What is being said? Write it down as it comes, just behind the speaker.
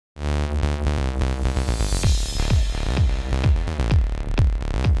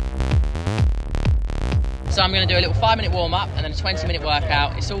So I'm going to do a little 5-minute warm-up and then a 20-minute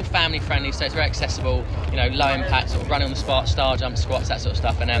workout. It's all family friendly, so it's very accessible, you know, low impact, sort of running on the spot, star jump, squats, that sort of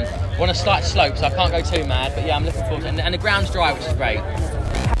stuff. And we're on a slight slope, so I can't go too mad, but yeah, I'm looking forward to it. And the ground's dry, which is great.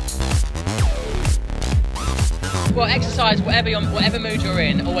 Well, exercise, whatever mood you're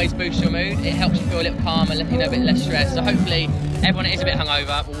in, always boosts your mood. It helps you feel a little calmer, you know, a bit less stressed. So hopefully everyone that is a bit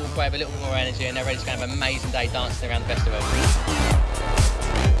hungover will walk away with a little more energy and they're ready to go and have an amazing day dancing around the festival.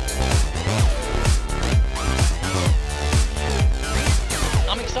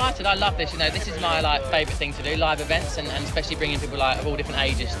 I'm excited, I love this, you know, this is my favourite thing to do, live events and especially bringing people of all different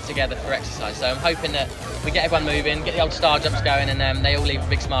ages together for exercise. So I'm hoping that we get everyone moving, get the old star jumps going and they all leave a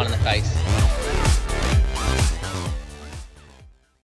big smile on their face.